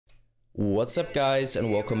What's up guys,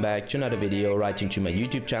 and welcome back to another video right into my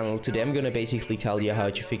YouTube channel. Today I'm gonna basically tell you how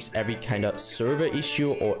to fix every kind of server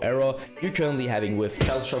issue or error you're currently having with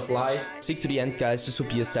Shellshock Live. Stick to the end guys, this will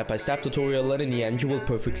be a step-by-step tutorial, and in the end you will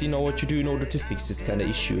perfectly know what to do in order to fix this kind of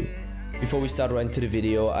issue. Before we start right into the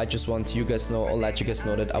video, I just want to let you guys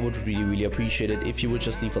know that I would really appreciate it if you would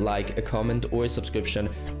just leave a like, a comment or a subscription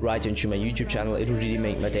right into my YouTube channel. It would really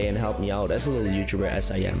make my day and help me out as a little YouTuber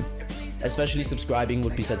as I am. Especially subscribing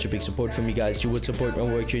would be such a big support for me guys. You would support my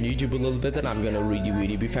work here on YouTube a little bit, and I'm gonna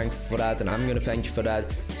really be thankful for that, and I'm gonna thank you for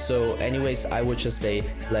that. So anyways, I would just say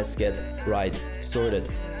let's get right started.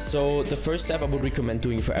 So the first step I would recommend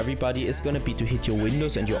doing for everybody is gonna be to hit your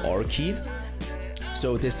Windows and your R key.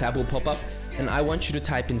 So this tab will pop up, and I want you to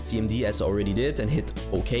type in CMD as I already did and hit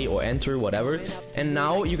OK or enter, whatever. And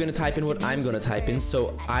now you're gonna type in what I'm gonna type in.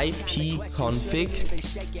 So ipconfig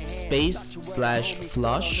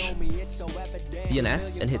 /flush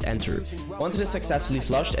DNS and hit enter. Once it is successfully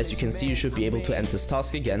flushed, as you can see, you should be able to end this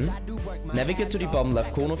task again. Navigate to the bottom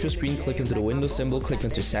left corner of your screen, click into the Windows symbol, click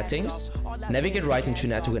into settings, navigate right into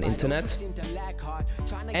network and internet,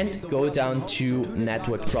 and go down to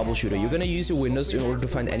network troubleshooter. You're gonna use your Windows in order to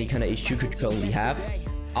find any kind of issue you could currently have.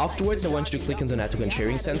 Afterwards, I want you to click into Network and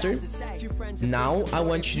Sharing Center. Now, I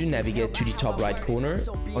want you to navigate to the top right corner.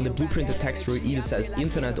 On the blueprinted text where it either says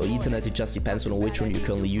Internet or Ethernet, it just depends on which one you're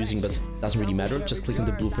currently using, but it doesn't really matter. Just click on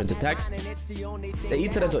the blueprinted text. The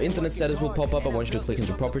Ethernet or Internet status will pop up. I want you to click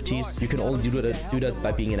into Properties. You can only do that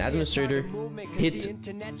by being an administrator. Hit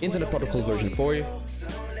Internet Protocol version 4.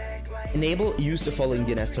 Enable use the following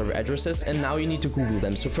DNS server addresses, and now you need to Google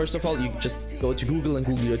them. So first of all, you just go to Google and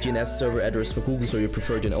Google your DNS server address for Google, so you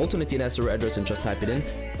prefer an alternate DNS server address and just type it in,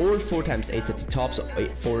 or 4 times 8 at the top, so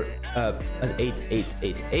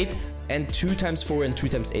 8888, and 2 times 4 and 2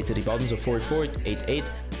 times 8 at the bottom, so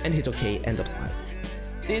 4488, and hit OK and apply.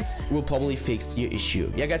 This will probably fix your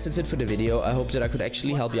issue. Yeah guys, that's it for the video. I hope that I could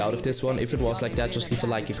actually help you out of this one. If it was like that, just leave a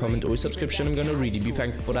like, a comment or a subscription. I'm gonna really be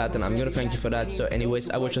thankful for that, and I'm gonna thank you for that. So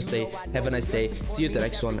anyways, I would just say have a nice day, see you at the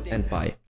next one, and bye.